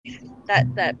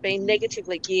that being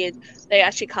negatively geared, they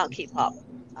actually can't keep up.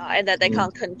 And that they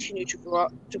can't continue to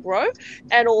grow,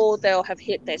 and or they'll have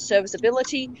hit their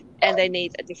serviceability, and they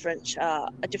need a different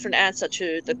answer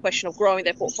to the question of growing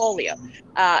their portfolio.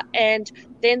 And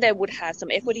then they would have some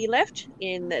equity left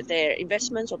in their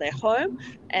investments or their home,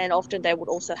 and often they would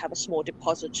also have a small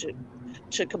deposit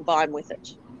to combine with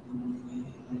it.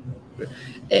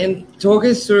 And talk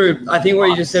us through, I think what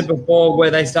you just said before, where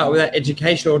they start with that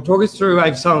educational. Talk us through,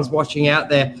 if someone's watching out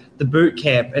there, the boot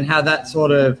camp and how that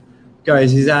sort of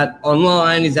goes. Is that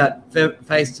online? Is that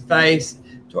face-to-face?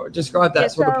 Describe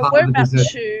that sort of part of the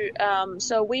business.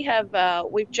 So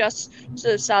we've just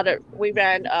sort of started. We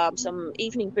ran some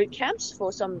evening boot camps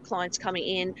for some clients coming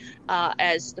in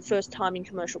as the first time in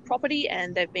commercial property,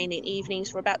 and they've been in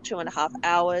evenings for about 2.5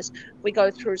 hours. We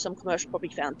go through some commercial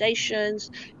property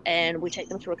foundations, and we take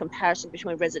them through a comparison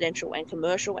between residential and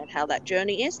commercial and how that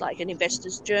journey is, like an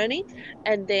investor's journey.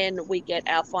 And then we get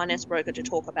our finance broker to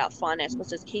talk about finance,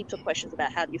 because there's heaps of questions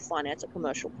about how do you finance a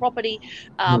commercial property,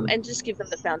 and just give them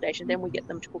the foundation. Then we get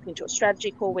them to book into a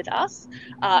strategy call with us,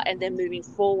 and then moving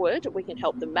forward, we can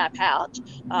help them map out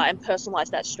and personalize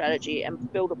that strategy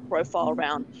and build a profile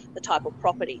around the type of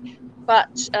property.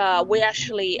 But we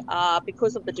actually,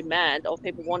 because of the demand of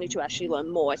people wanting to actually learn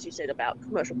more, as you said, about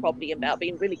commercial property, about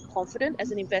being really confident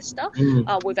as an investor,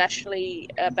 we've actually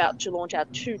about to launch our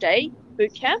 2-day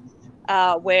boot camp,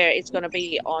 where it's going to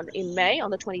be in May,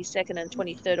 on the 22nd and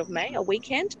 23rd of May, a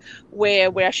weekend,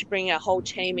 where we're actually bringing our whole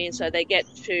team in, so they get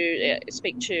to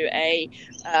speak to a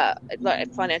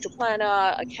financial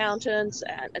planner, accountants,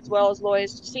 and as well as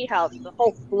lawyers, to see how the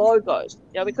whole flow goes.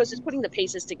 Because it's putting the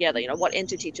pieces together. What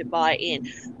entity to buy in,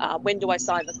 when do I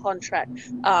sign the contract?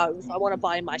 If I want to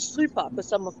buy in my super,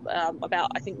 because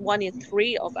about I think 1 in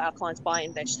 3 of our clients buy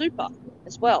in their super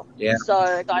as well. Yeah.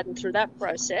 So guiding through that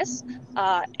process,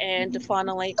 and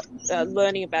finally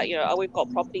learning about we've got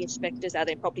property inspectors out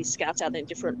there, property scouts out there in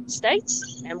different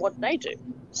states, and what they do.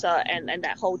 So and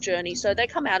that whole journey. So they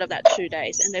come out of that 2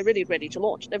 days and they're really ready to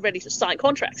launch. They're ready to sign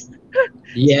contracts.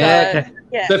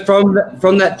 So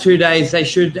from that 2 days, they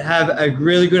should have a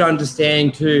really good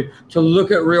understanding to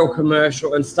look at real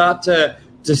commercial and start to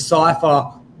decipher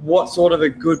what sort of a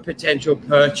good potential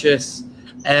purchase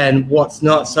and what's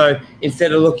not. So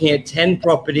instead of looking at 10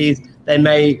 properties, they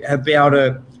may be able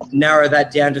to narrow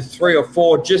that down to 3 or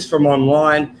 4 just from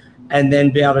online, and then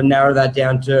be able to narrow that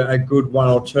down to a good 1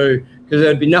 or 2. Because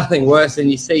there'd be nothing worse than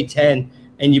you see 10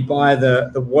 and you buy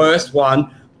the worst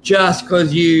one just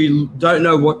because you don't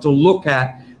know what to look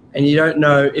at and you don't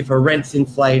know if a rent's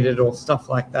inflated or stuff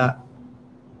like that.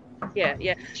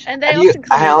 Yeah. And they often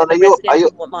come with a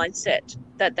residential mindset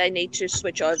that they need to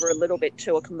switch over a little bit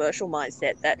to a commercial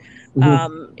mindset, that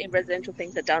in residential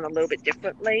things are done a little bit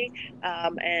differently.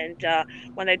 And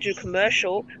when they do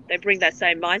commercial, they bring that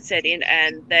same mindset in,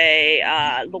 and they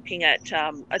are looking at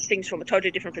things from a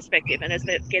totally different perspective. And as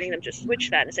they're getting them to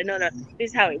switch that and say, no, this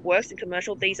is how it works in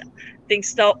commercial, these things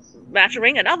stop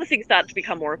mattering and other things start to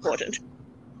become more important.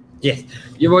 Yes.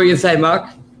 What were you going to say, Mark?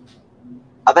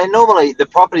 Are they normally, the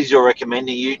properties you're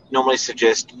recommending, you normally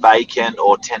suggest vacant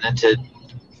or tenanted?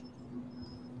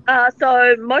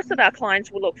 So most of our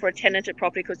clients will look for a tenanted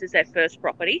property because it's their first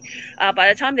property. By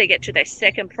the time they get to their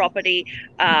second property,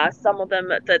 some of them,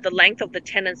 the length of the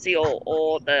tenancy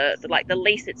or the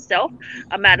lease itself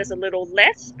matters a little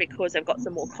less, because they've got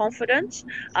some more confidence.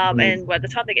 And by the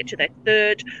time they get to their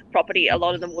third property, a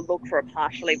lot of them will look for a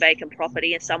partially vacant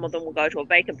property, and some of them will go to a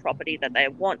vacant property that they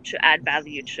want to add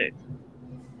value to.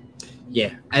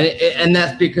 Yeah, and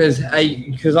that's because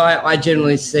I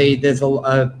generally see there's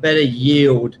a better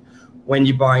yield when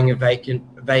you're buying a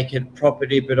vacant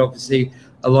property, but obviously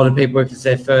a lot of people, if it's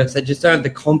their first, they just don't have the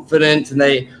confidence, and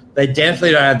they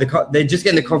definitely don't have they're just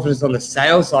getting the confidence on the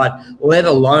sales side, let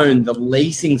alone the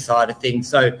leasing side of things.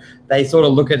 So they sort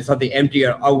of look at something empty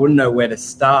and I wouldn't know where to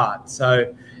start.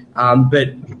 So, but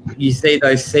you see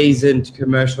those seasoned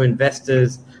commercial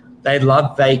investors, they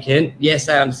love vacant. Yes,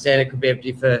 they understand it could be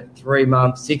empty for 3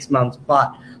 months, 6 months,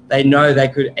 but they know they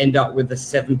could end up with a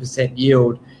 7%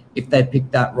 yield if they pick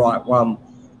that right one.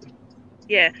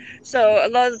 Yeah, so a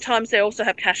lot of the times they also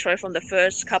have cash flow from the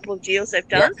first couple of deals they've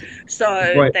done. Yep.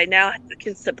 So they now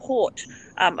can support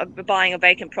buying a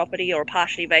vacant property or a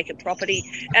partially vacant property,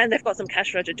 and they've got some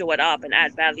cash flow to do it up and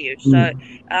add value. So,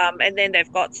 and then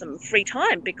they've got some free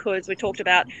time, because we talked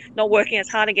about not working as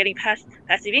hard and getting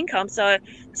passive income. So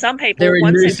some people, they're in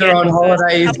Noosa on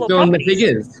holidays doing the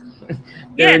figures.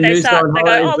 Yeah, they go,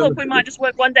 oh, look, we might just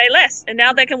work 1 day less, and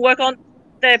now they can work on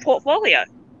their portfolio.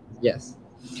 Yes.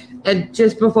 And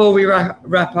just before we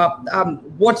wrap up,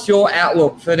 what's your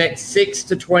outlook for the next 6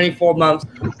 to 24 months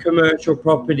commercial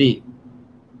property?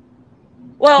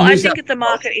 Well, New I South think the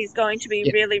market is going to be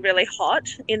Yeah. really, really hot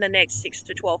in the next 6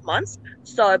 to 12 months.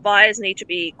 So buyers need to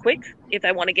be quick if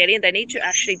they want to get in. They need to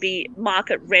actually be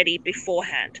market ready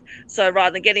beforehand. So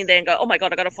rather than getting there and go, oh my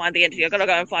God, I got to find the entity, I got to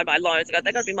go and find my loans.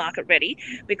 They got to be market ready,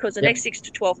 because the Yep. next 6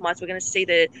 to 12 months we're going to see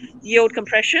the yield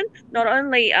compression. Not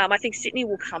only, I think Sydney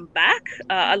will come back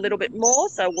a little bit more,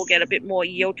 so we'll get a bit more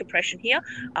yield compression here.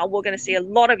 We're going to see a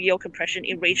lot of yield compression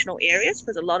in regional areas,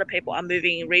 because a lot of people are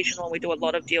moving in regional, and we do a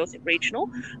lot of deals in regional.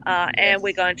 And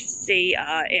we're going to see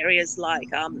areas like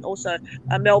also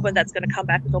Melbourne that's going to come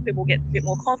back, so people get a bit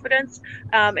more confidence,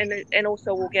 and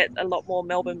also we'll get a lot more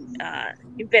Melbourne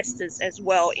investors as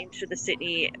well into the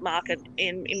Sydney market,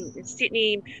 in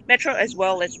Sydney Metro as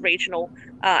well as regional,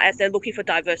 as they're looking for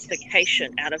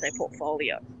diversification out of their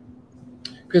portfolio.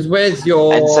 Because where's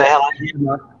your... And so,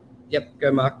 Helen, Yep,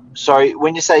 go Mark. sorry,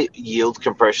 when you say yield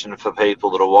compression for people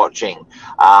that are watching,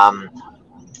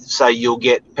 so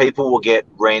people will get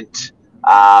rent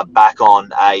back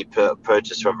on a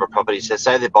purchase of a property. So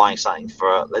say they're buying something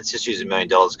for, let's just use $1 million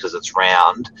because it's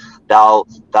round.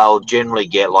 They'll generally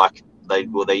get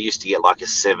they used to get like a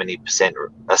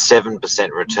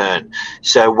 7% return.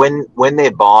 So when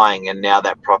they're buying and now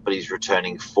that property is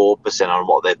returning 4% on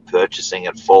what they're purchasing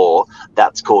it for,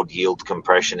 that's called yield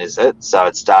compression, is it? So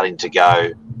it's starting to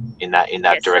go in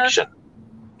that direction. So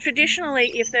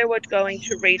traditionally, if they were going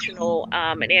to regional,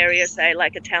 an area, say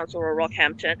like a Townsville or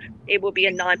Rockhampton, it will be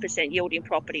a 9% yielding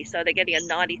property. So they're getting a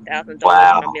 $90,000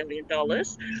 on $1 million.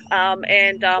 On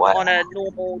a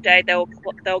normal day, they'll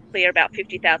clear about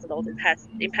 $50,000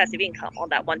 in passive income on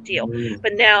that one deal.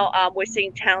 But now we're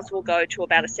seeing Townsville go to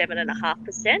about a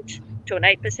 7.5% to an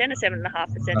 8%, a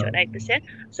 7.5% to an 8%.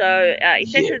 So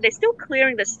essentially, they're still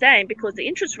clearing the same because the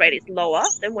interest rate is lower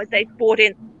than what they bought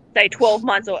in, say, 12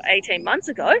 months or 18 months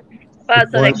ago. But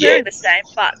so they're clearing the same,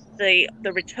 but the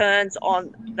returns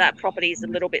on that property is a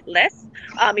little bit less.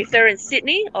 If they're in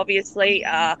Sydney, obviously,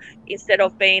 instead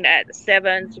of being at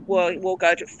 7s, we'll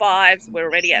go to 5s. We're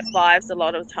already at 5s a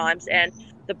lot of times, and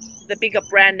the bigger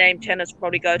brand name tenants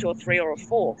probably go to a 3 or a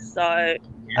 4. So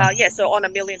so on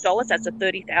 $1 million, that's a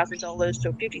 $30,000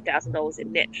 to $50,000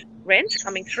 in net rent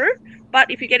coming through. But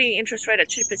if you're getting an interest rate at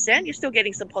 2%, you're still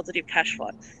getting some positive cash flow.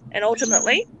 And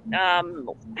ultimately,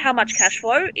 how much cash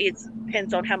flow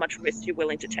depends on how much risk you're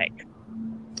willing to take.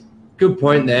 Good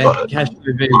point there. Cash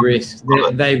flow v risk.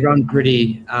 They run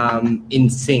pretty in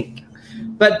sync.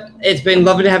 But it's been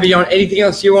lovely to have you on. Anything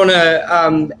else you want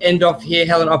to end off here,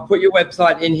 Helen? I've put your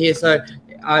website in here, so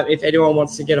if anyone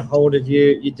wants to get a hold of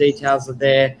you, your details are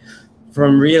there.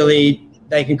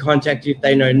 They can contact you if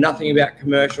they know nothing about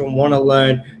commercial and want to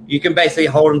learn. You can basically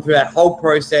hold them through that whole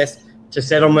process to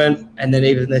settlement, and then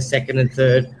even their second and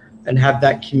third, and have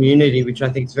that community, which I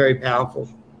think is very powerful.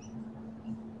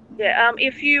 Yeah,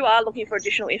 if you are looking for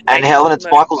additional information. And Helen, it's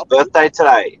Michael's birthday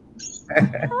today.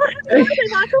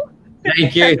 Michael.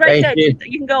 Thank you. Thank you.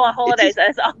 You can go on holidays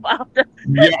as up after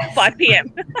 5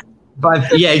 p.m.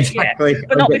 Exactly.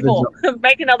 But not before.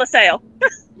 Make another sale.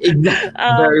 Exactly.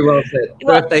 Very well said.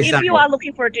 If you are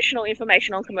looking for additional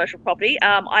information on commercial property,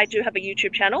 I do have a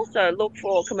YouTube channel, so look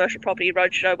for Commercial Property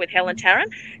Roadshow with Helen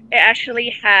Tarrant. It actually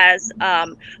has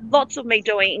lots of me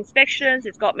doing inspections.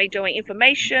 It's got me doing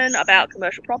information about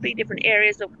commercial property, different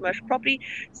areas of commercial property.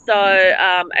 So,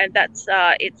 and that's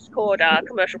it's called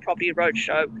Commercial Property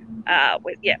Roadshow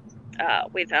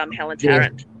with Helen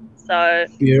Tarrant. So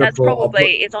beautiful. That's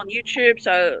probably, it's on YouTube.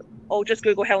 So, or just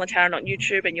Google Helen Tarrant on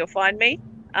YouTube and you'll find me.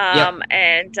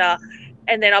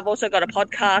 And then I've also got a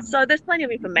podcast. So there's plenty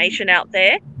of information out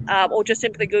there. Or just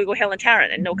simply Google Helen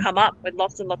Tarrant and it'll come up with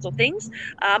lots and lots of things.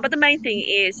 But the main thing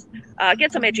is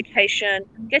get some education,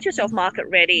 get yourself market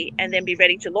ready, and then be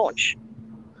ready to launch.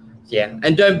 Yeah,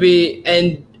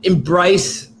 and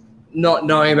embrace not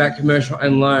knowing about commercial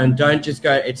and learn. Don't just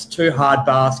go, it's too hard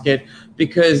basket,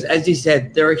 because as you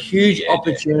said, there are huge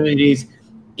opportunities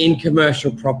in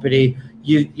commercial property.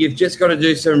 You've just got to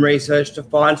do some research to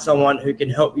find someone who can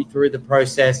help you through the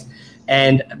process.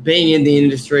 And being in the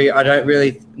industry, I don't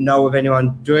really know of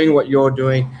anyone doing what you're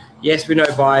doing. Yes, we know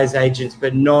buyers agents,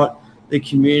 but not the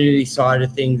community side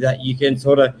of things that you can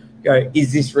sort of go,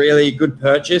 is this really a good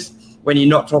purchase, when you're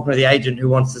not talking to the agent who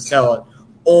wants to sell it,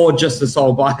 or just the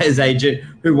sole buyer's agent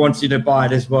who wants you to buy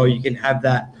it as well. You can have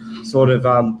that sort of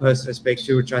person to speak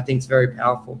to, which I think is very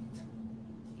powerful.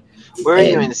 Where are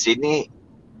you in Sydney,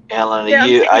 Helen? Are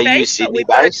you Sydney we've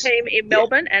got a team in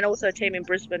Melbourne and also a team in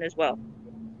Brisbane as well.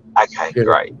 Okay,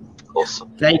 great.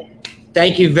 Awesome.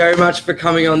 Thank you very much for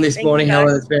coming on this morning,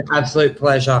 Helen. It's been an absolute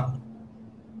pleasure.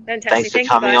 Fantastic. Thanks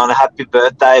for coming on. Happy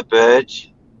birthday,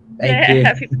 Burge. Thank you.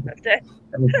 Happy birthday.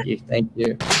 Thank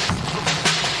you.